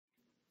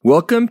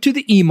Welcome to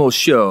the Emo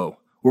Show,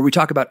 where we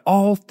talk about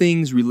all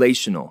things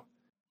relational.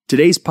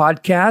 Today's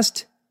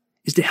podcast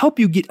is to help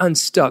you get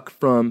unstuck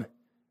from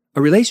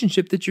a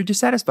relationship that you're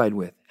dissatisfied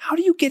with. How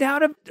do you get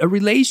out of a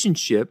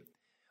relationship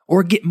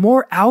or get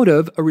more out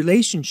of a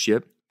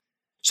relationship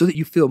so that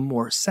you feel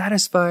more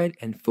satisfied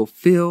and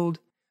fulfilled,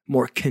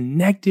 more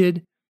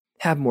connected,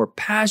 have more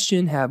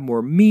passion, have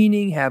more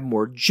meaning, have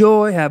more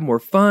joy, have more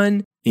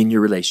fun in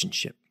your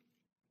relationship?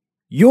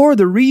 You're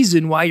the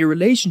reason why your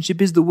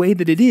relationship is the way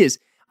that it is.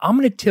 I'm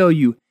going to tell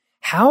you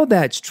how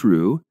that's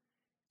true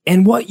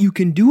and what you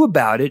can do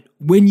about it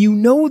when you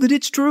know that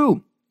it's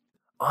true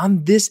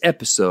on this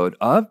episode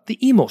of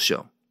The Emo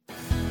Show.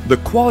 The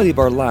quality of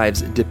our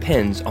lives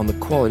depends on the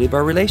quality of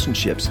our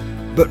relationships.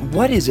 But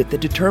what is it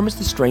that determines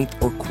the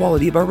strength or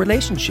quality of our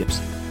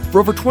relationships? For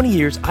over 20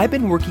 years, I've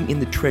been working in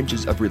the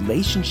trenches of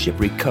relationship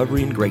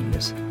recovery and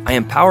greatness. I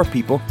empower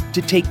people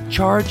to take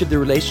charge of their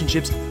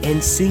relationships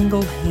and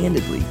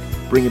single-handedly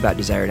bring about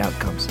desired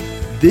outcomes.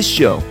 This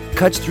show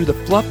cuts through the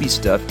fluffy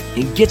stuff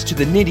and gets to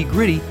the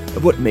nitty-gritty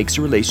of what makes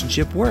a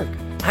relationship work.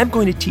 I'm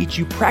going to teach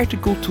you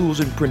practical tools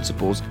and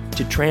principles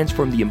to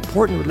transform the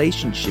important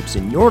relationships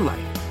in your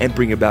life and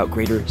bring about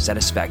greater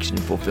satisfaction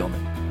and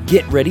fulfillment.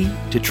 Get ready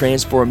to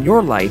transform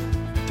your life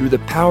through the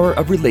power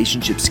of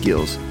relationship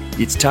skills.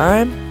 It's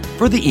time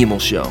for The Emo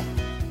Show.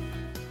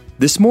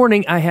 This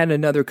morning, I had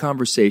another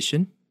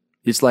conversation.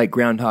 It's like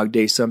Groundhog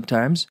Day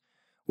sometimes,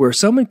 where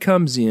someone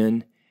comes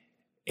in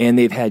and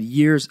they've had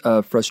years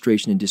of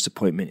frustration and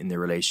disappointment in their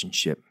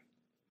relationship.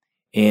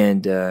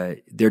 And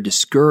they're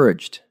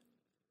discouraged.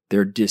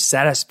 They're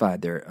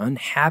dissatisfied. They're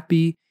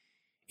unhappy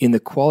in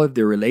the quality of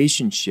their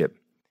relationship.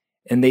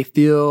 And they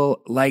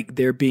feel like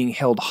they're being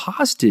held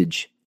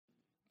hostage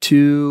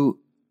to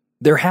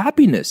their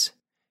happiness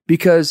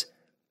because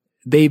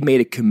they've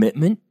made a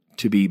commitment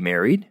to be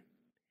married,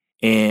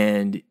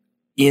 and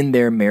in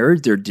their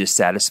marriage, they're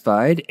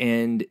dissatisfied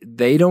and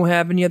they don't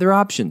have any other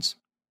options.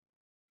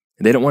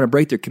 They don't want to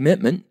break their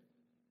commitment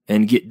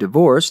and get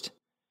divorced.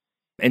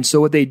 And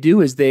so what they do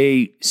is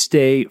they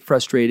stay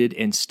frustrated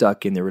and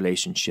stuck in their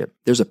relationship.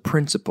 There's a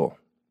principle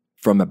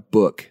from a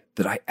book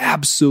that I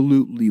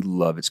absolutely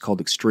love. It's called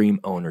Extreme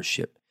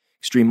Ownership.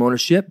 Extreme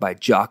Ownership by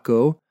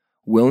Jocko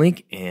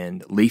Willink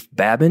and Leif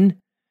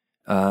Babin,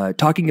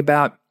 talking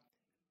about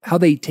how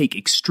they take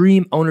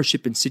extreme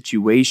ownership in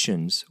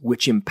situations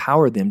which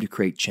empower them to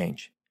create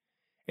change.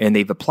 And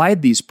they've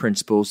applied these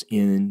principles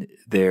in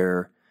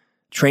their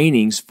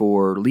trainings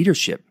for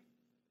leadership.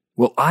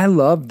 Well, I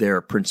love their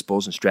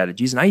principles and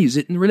strategies, and I use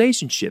it in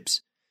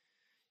relationships.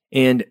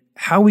 And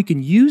how we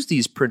can use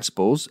these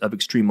principles of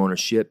extreme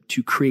ownership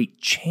to create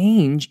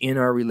change in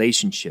our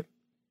relationship.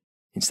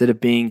 Instead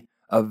of being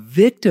a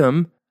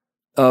victim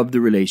of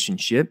the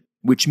relationship,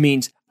 which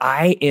means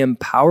I am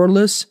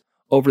powerless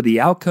over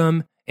the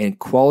outcome and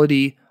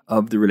quality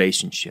of the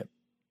relationship.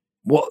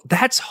 Well,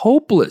 that's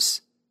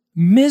hopeless,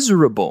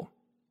 miserable.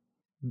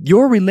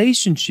 Your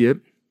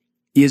relationship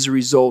is a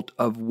result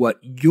of what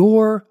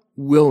you're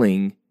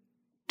willing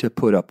to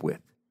put up with.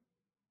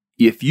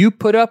 If you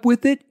put up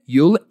with it,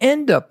 you'll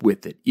end up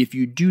with it. If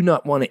you do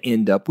not want to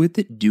end up with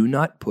it, do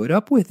not put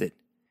up with it.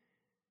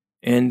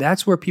 And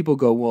that's where people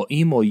go, well,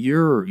 Emo,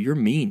 you're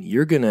mean.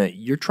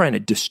 You're trying to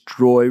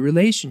destroy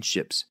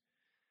relationships.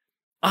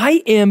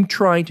 I am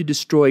trying to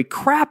destroy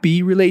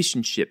crappy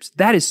relationships.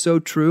 That is so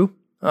true.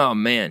 Oh,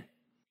 man.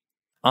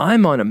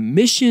 I'm on a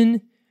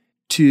mission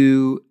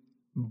to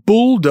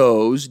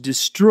bulldoze,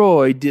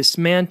 destroy,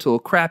 dismantle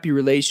crappy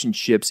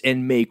relationships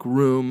and make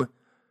room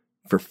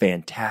for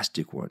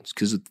fantastic ones.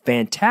 Because the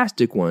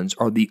fantastic ones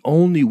are the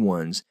only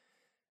ones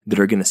that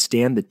are going to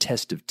stand the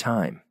test of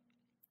time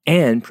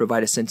and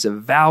provide a sense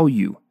of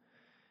value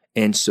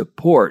and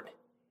support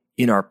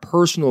in our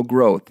personal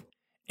growth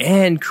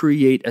and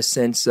create a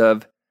sense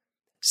of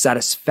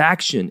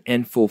satisfaction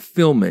and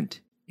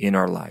fulfillment in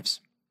our lives.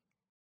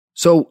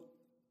 So,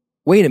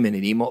 wait a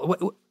minute,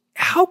 Emo.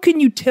 How can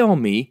you tell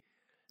me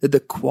that the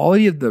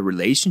quality of the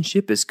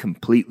relationship is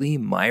completely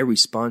my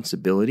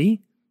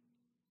responsibility?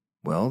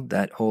 Well,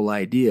 that whole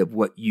idea of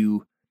what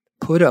you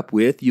put up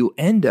with, you'll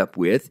end up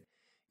with.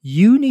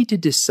 You need to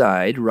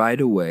decide right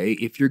away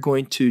if you're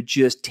going to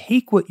just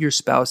take what your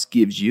spouse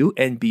gives you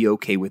and be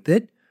okay with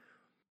it,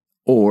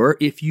 or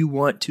if you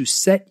want to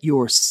set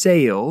your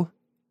sail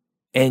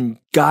and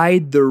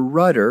guide the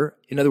rudder.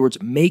 In other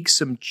words, make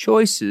some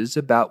choices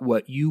about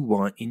what you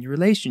want in your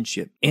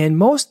relationship. And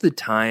most of the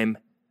time,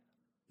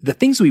 the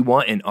things we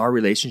want in our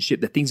relationship,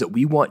 the things that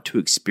we want to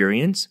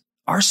experience,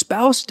 our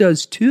spouse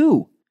does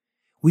too.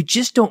 We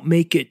just don't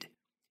make it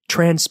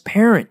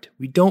transparent.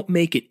 We don't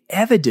make it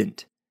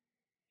evident.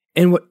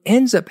 And what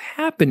ends up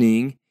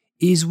happening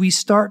is we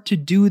start to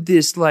do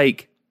this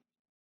like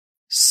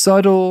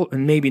subtle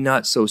and maybe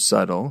not so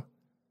subtle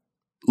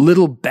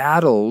little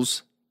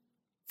battles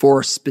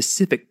for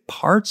specific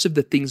parts of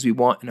the things we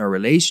want in our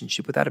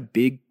relationship without a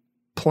big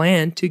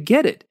plan to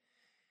get it.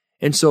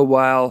 And so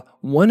while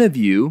one of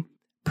you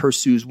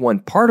pursues one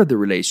part of the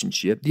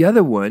relationship, the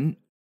other one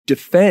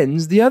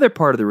defends the other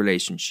part of the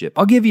relationship.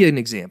 I'll give you an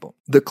example.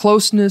 The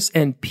closeness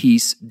and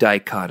peace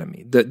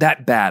dichotomy,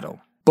 that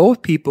battle.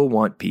 Both people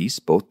want peace,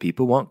 both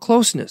people want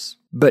closeness.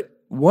 But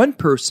one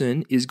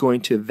person is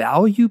going to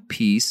value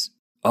peace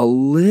a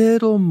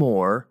little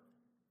more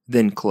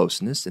than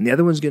closeness, and the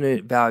other one's going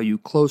to value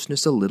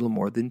closeness a little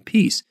more than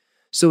peace.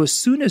 So as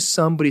soon as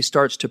somebody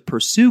starts to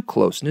pursue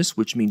closeness,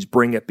 which means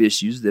bring up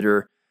issues that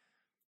are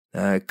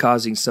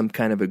causing some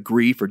kind of a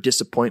grief or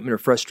disappointment or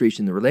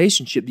frustration in the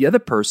relationship, the other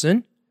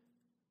person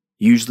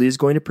usually is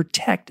going to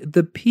protect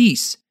the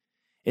peace.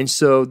 And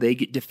so they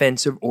get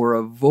defensive or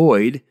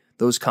avoid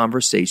those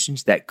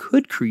conversations that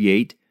could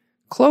create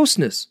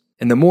closeness.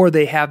 And the more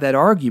they have that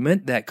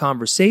argument, that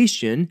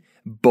conversation,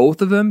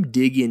 both of them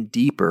dig in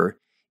deeper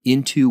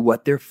into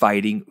what they're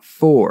fighting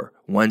for.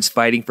 One's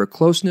fighting for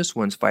closeness,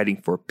 one's fighting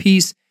for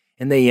peace,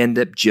 and they end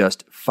up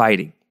just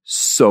fighting.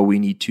 So we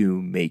need to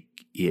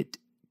make it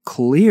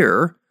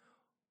clear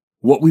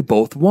what we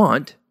both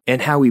want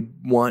and how we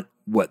want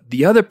what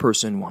the other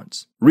person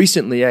wants.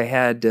 Recently,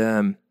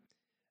 I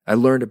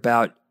learned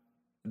about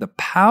the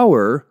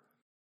power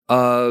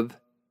of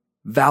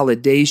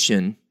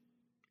validation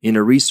in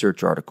a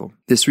research article.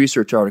 This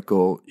research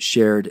article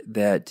shared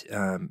that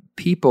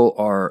people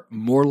are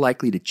more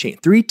likely to change,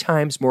 3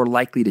 times more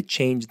likely to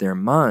change their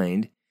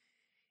mind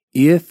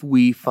if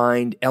we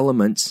find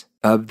elements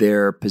of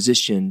their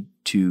position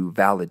to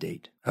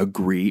validate,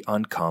 agree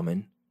on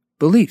common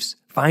beliefs,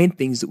 find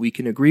things that we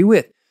can agree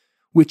with,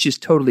 which is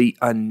totally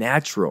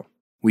unnatural.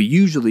 We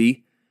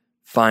usually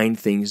find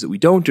things that we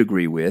don't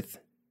agree with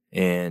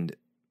and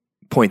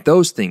point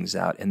those things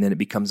out, and then it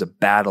becomes a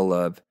battle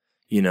of,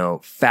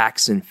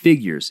 facts and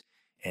figures.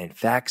 And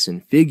facts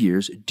and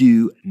figures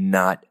do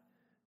not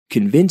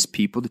convince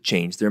people to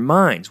change their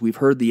minds. We've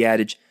heard the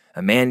adage,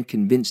 a man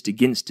convinced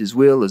against his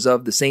will is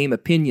of the same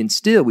opinion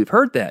still. We've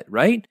heard that,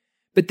 right?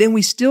 But then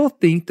we still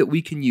think that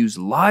we can use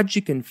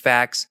logic and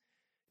facts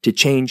to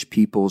change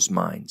people's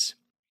minds.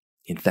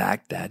 In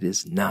fact, that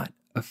is not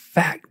a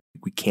fact.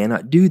 We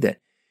cannot do that.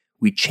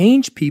 We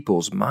change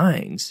people's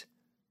minds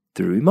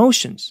through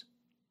emotions,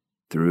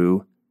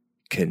 through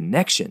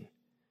connection.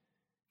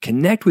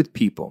 Connect with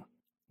people.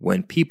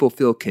 When people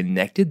feel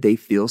connected, they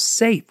feel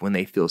safe. When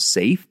they feel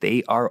safe,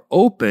 they are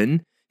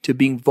open to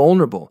being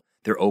vulnerable.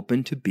 They're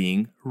open to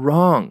being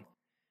wrong.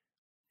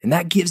 And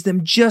that gives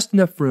them just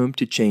enough room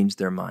to change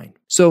their mind.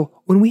 So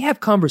when we have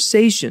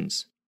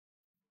conversations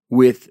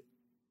with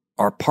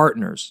our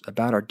partners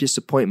about our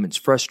disappointments,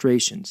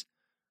 frustrations,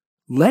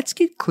 let's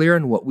get clear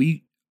on what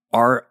we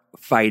are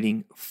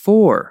fighting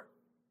for.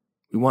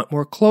 We want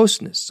more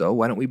closeness, so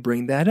why don't we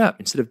bring that up?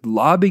 Instead of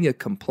lobbing a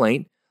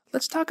complaint,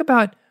 let's talk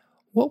about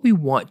what we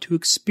want to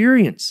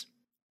experience.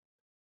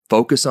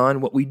 Focus on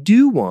what we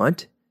do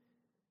want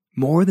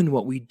more than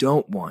what we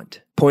don't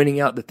want. Pointing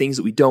out the things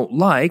that we don't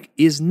like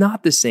is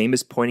not the same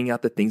as pointing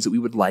out the things that we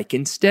would like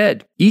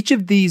instead. Each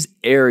of these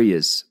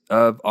areas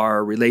of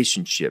our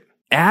relationship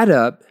add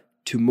up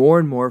to more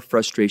and more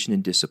frustration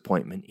and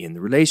disappointment in the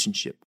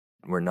relationship.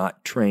 We're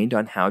not trained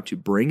on how to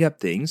bring up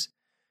things.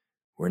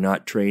 We're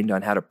not trained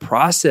on how to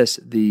process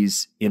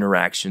these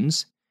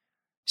interactions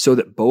so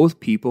that both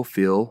people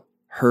feel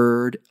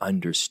heard,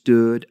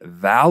 understood,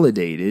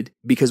 validated,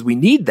 because we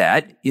need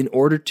that in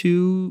order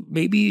to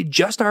maybe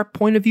adjust our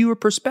point of view or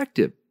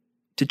perspective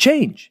to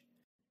change.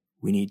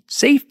 We need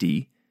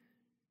safety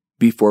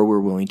before we're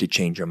willing to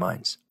change our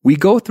minds. We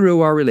go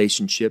through our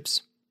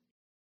relationships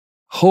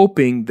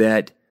hoping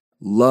that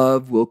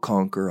love will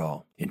conquer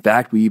all. In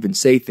fact, we even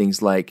say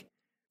things like,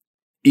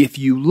 if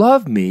you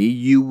love me,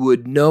 you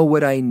would know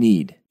what I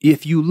need.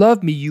 If you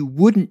love me, you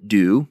wouldn't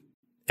do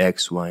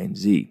X, Y, and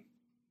Z.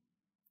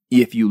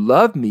 If you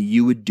love me,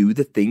 you would do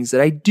the things that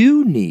I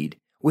do need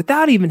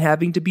without even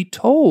having to be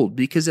told.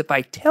 Because if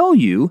I tell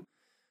you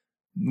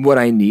what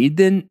I need,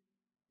 then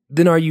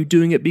are you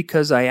doing it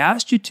because I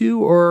asked you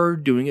to, or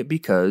doing it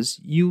because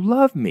you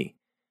love me?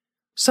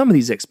 Some of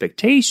these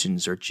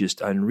expectations are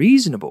just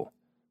unreasonable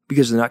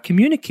because they're not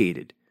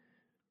communicated.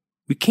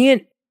 We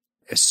can't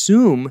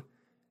assume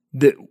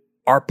that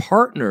our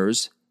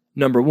partners,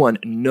 number one,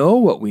 know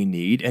what we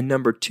need, and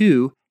number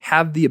two,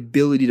 have the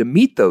ability to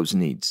meet those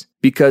needs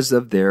because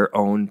of their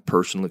own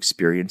personal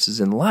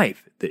experiences in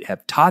life that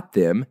have taught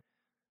them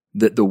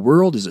that the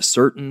world is a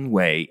certain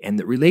way and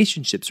that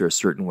relationships are a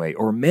certain way,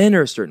 or men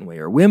are a certain way,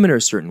 or women are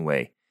a certain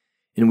way.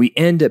 And we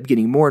end up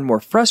getting more and more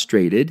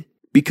frustrated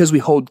because we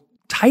hold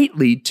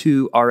tightly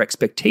to our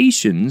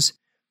expectations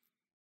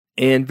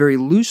and very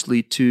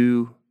loosely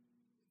to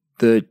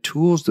the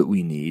tools that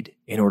we need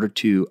in order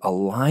to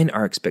align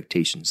our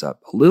expectations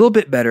up a little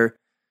bit better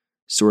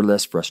so we're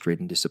less frustrated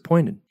and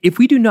disappointed. If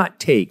we do not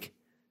take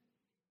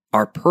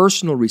our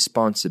personal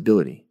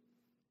responsibility,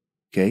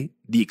 the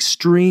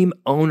extreme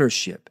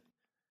ownership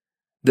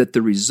that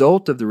the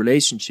result of the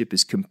relationship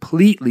is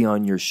completely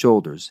on your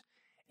shoulders,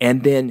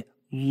 and then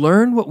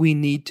learn what we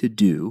need to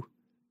do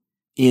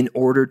in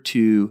order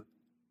to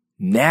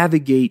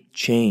navigate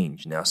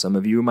change. Now, some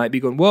of you might be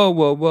going,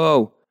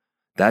 whoa,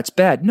 that's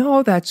bad.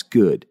 No, that's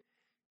good.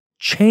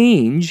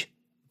 Change,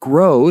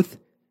 growth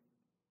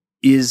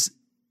is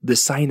the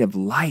sign of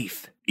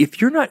life. If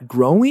you're not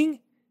growing,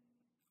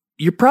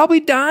 you're probably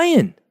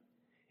dying.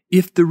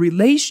 If the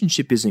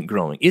relationship isn't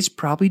growing, it's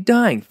probably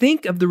dying.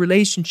 Think of the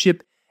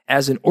relationship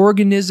as an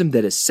organism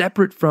that is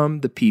separate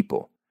from the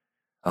people.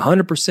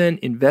 100%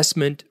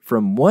 investment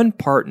from one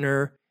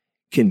partner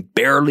can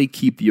barely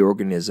keep the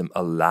organism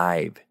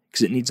alive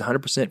because it needs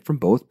 100% from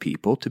both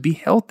people to be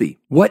healthy.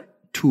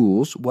 What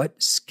tools,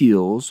 what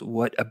skills,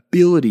 what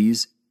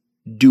abilities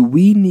do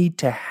we need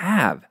to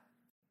have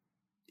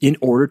in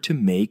order to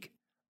make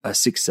a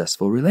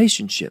successful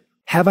relationship?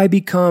 Have I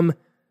become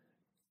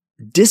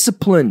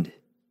disciplined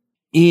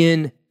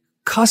in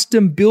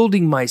custom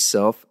building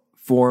myself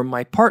for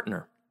my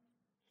partner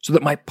so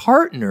that my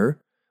partner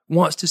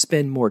wants to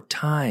spend more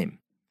time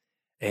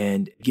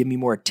and give me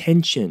more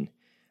attention?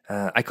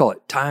 I call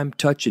it time,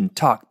 touch, and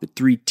talk, the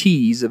 3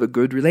 T's of a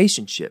good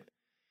relationship.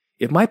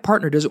 If my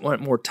partner doesn't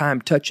want more time,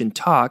 touch, and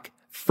talk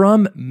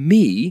from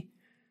me,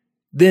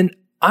 then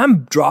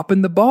I'm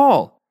dropping the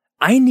ball.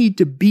 I need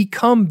to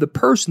become the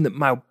person that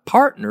my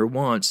partner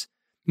wants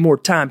more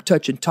time,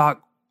 touch, and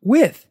talk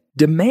with.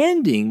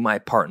 Demanding my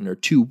partner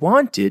to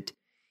want it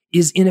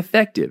is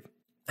ineffective.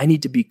 I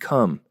need to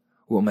become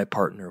what my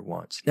partner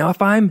wants. Now,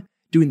 if I'm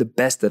doing the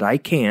best that I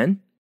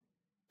can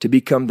to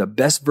become the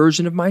best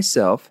version of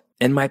myself,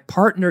 and my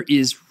partner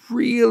is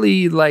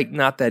really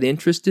not that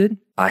interested,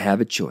 I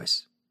have a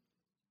choice.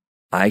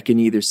 I can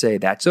either say,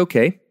 that's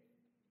okay,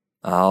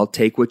 I'll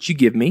take what you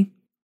give me,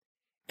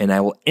 and I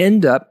will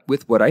end up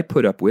with what I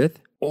put up with,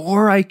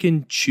 or I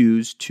can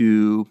choose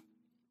to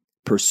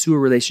pursue a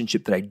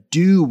relationship that I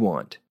do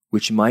want,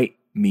 which might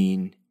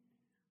mean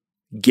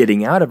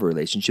getting out of a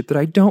relationship that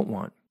I don't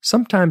want.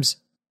 Sometimes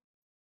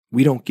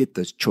we don't get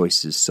those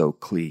choices so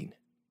clean.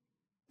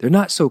 They're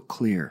not so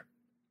clear.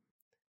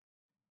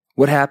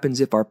 What happens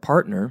if our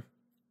partner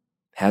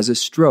has a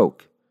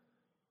stroke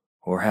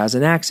or has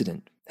an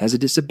accident, has a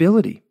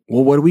disability?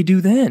 Well, what do we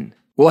do then?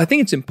 Well, I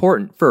think it's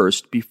important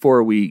first,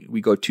 before we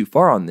go too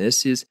far on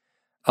this, is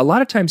a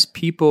lot of times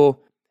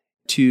people,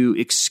 to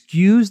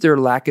excuse their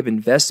lack of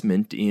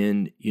investment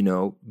in,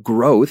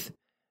 growth,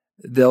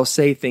 they'll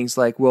say things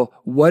like, well,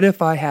 what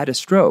if I had a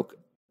stroke?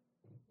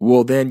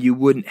 Well, then you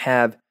wouldn't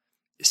have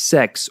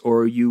sex,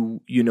 or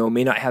you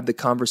may not have the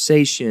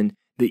conversation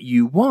that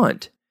you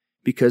want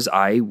because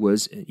I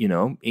was,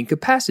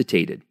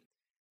 incapacitated.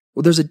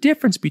 Well, there's a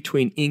difference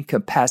between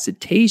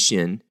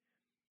incapacitation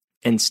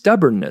and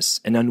stubbornness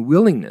and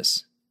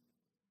unwillingness.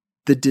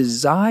 The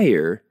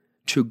desire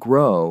to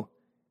grow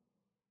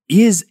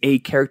is a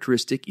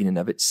characteristic in and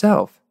of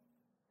itself.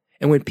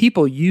 And when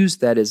people use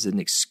that as an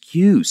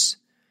excuse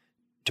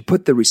to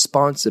put the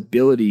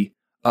responsibility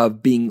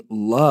of being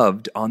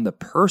loved on the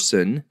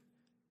person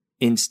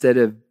instead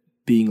of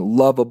being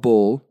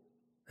lovable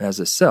as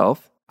a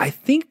self, I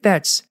think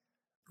that's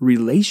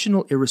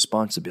relational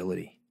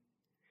irresponsibility.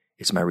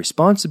 It's my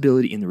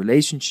responsibility in the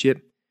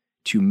relationship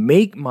to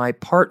make my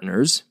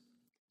partner's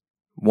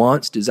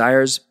wants,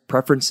 desires,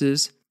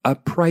 preferences a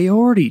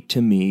priority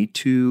to me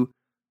to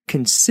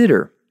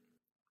consider.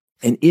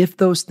 And if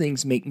those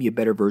things make me a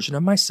better version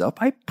of myself,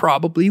 I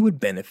probably would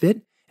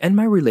benefit, and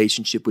my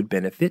relationship would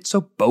benefit,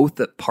 so both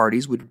the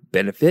parties would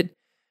benefit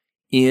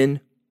in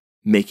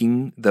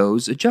making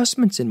those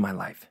adjustments in my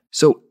life.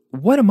 So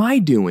what am I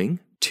doing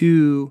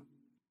to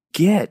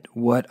get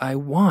what I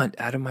want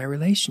out of my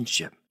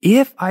relationship?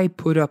 If I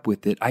put up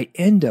with it, I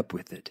end up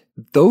with it.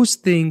 Those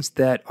things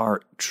that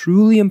are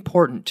truly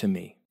important to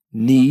me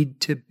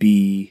need to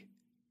be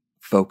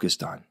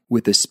focused on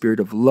with a spirit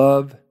of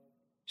love,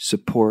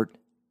 support,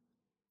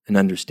 and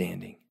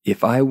understanding.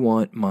 If I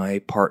want my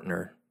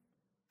partner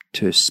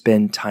to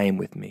spend time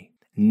with me,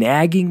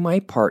 nagging my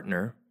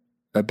partner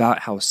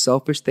about how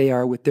selfish they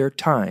are with their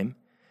time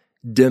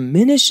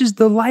diminishes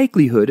the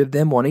likelihood of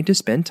them wanting to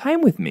spend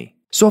time with me.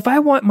 So if I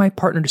want my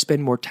partner to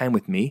spend more time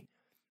with me,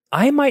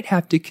 I might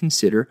have to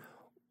consider,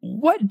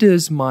 what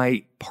does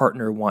my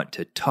partner want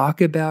to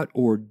talk about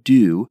or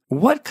do?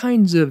 What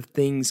kinds of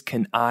things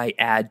can I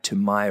add to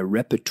my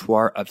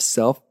repertoire of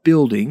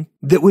self-building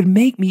that would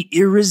make me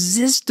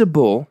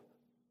irresistible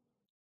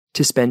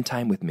to spend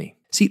time with me?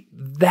 See,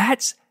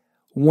 that's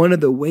one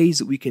of the ways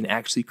that we can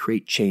actually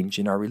create change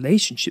in our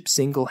relationship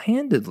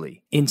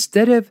single-handedly.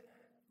 Instead of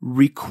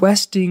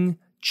requesting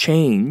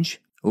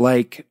change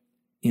like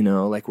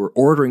we're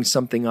ordering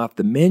something off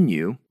the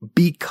menu,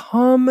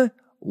 become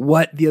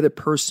what the other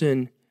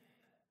person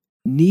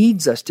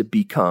needs us to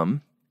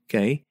become,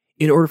 okay,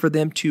 in order for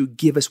them to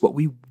give us what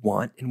we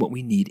want and what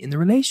we need in the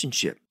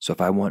relationship. So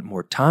if I want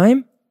more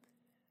time,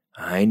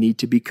 I need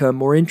to become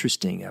more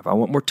interesting. If I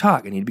want more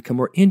talk, I need to become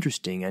more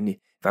interesting.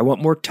 If I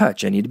want more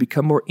touch, I need to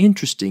become more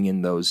interesting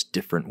in those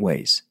different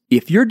ways.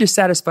 If you're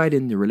dissatisfied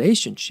in the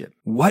relationship,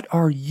 what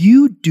are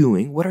you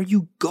doing? What are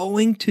you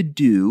going to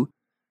do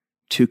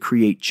to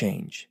create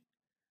change?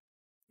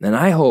 And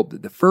I hope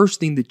that the first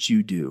thing that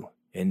you do,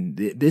 and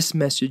this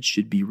message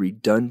should be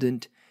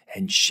redundant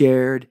and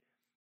shared,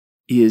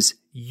 is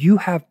you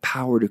have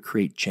power to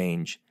create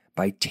change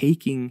by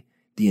taking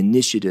the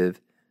initiative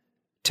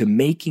to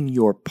making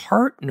your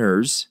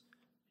partner's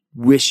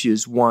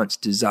wishes, wants,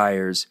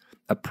 desires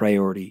a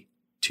priority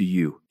to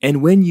you.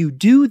 And when you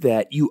do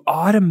that, you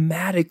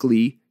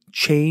automatically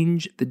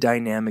change the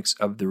dynamics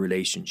of the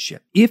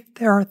relationship. If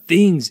there are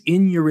things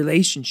in your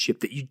relationship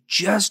that you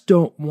just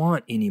don't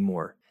want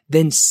anymore,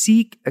 then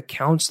seek a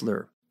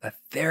counselor, a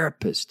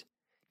therapist,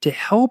 to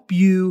help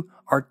you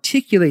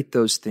articulate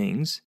those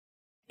things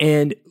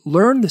and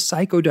learn the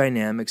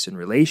psychodynamics and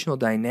relational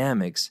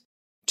dynamics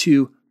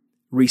to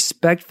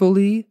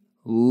respectfully,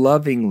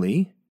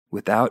 lovingly,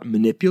 without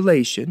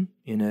manipulation,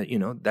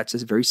 that's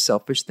a very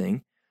selfish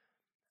thing.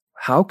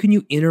 How can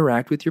you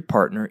interact with your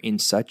partner in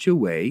such a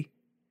way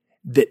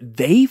that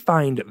they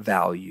find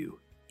value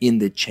in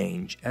the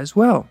change as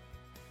well?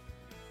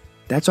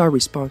 That's our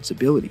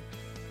responsibility.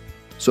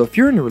 So if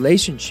you're in a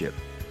relationship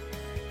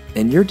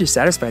and you're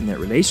dissatisfied in that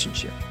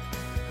relationship,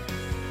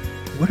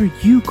 what are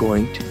you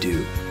going to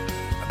do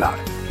about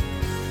it?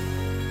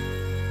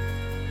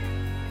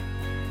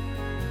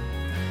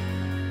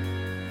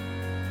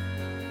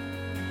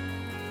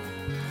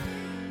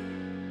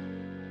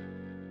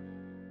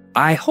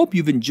 I hope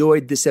you've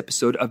enjoyed this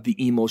episode of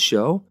The Emo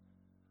Show.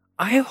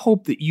 I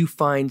hope that you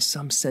find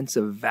some sense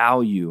of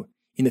value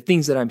in the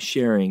things that I'm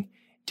sharing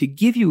to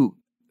give you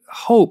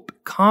hope,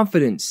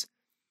 confidence,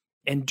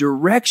 and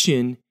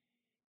direction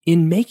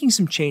in making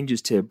some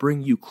changes to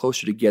bring you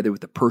closer together with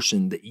the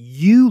person that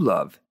you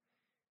love,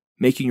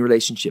 making your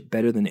relationship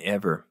better than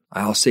ever.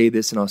 I'll say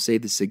this and I'll say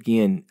this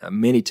again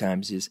many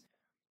times is,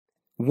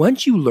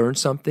 once you learn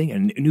something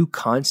and a new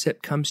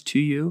concept comes to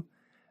you,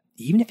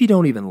 even if you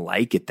don't even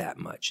like it that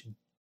much,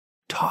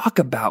 talk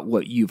about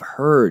what you've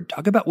heard.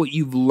 Talk about what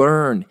you've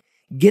learned.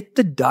 Get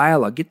the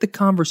dialogue, get the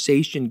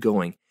conversation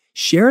going.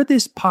 Share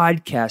this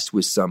podcast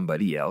with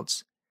somebody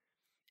else.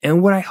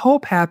 And what I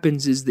hope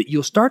happens is that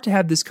you'll start to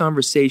have this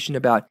conversation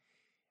about,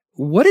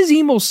 what is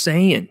Emo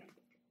saying?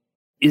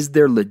 Is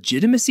there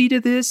legitimacy to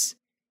this?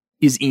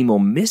 Is Emo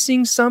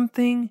missing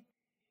something?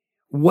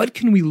 What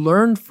can we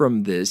learn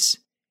from this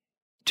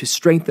to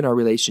strengthen our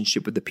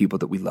relationship with the people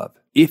that we love?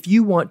 If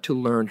you want to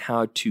learn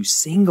how to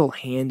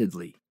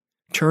single-handedly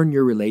turn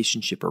your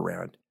relationship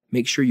around,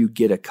 make sure you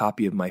get a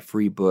copy of my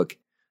free book,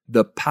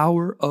 The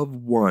Power of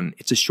One.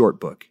 It's a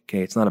short book,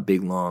 okay? It's not a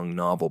big, long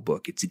novel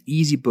book. It's an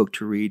easy book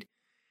to read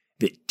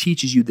that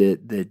teaches you the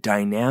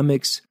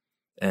dynamics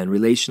and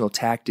relational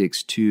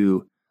tactics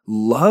to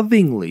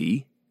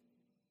lovingly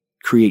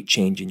create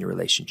change in your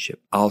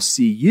relationship. I'll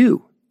see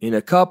you in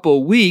a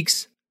couple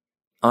weeks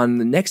on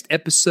the next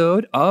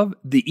episode of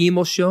The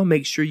Emo Show.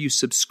 Make sure you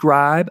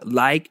subscribe,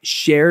 like,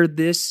 share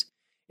this,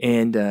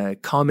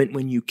 and comment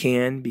when you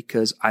can,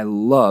 because I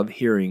love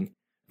hearing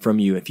from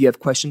you. If you have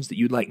questions that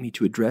you'd like me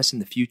to address in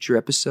the future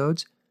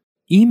episodes,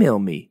 email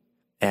me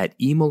at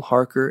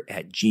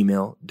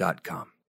emilharker@gmail.com.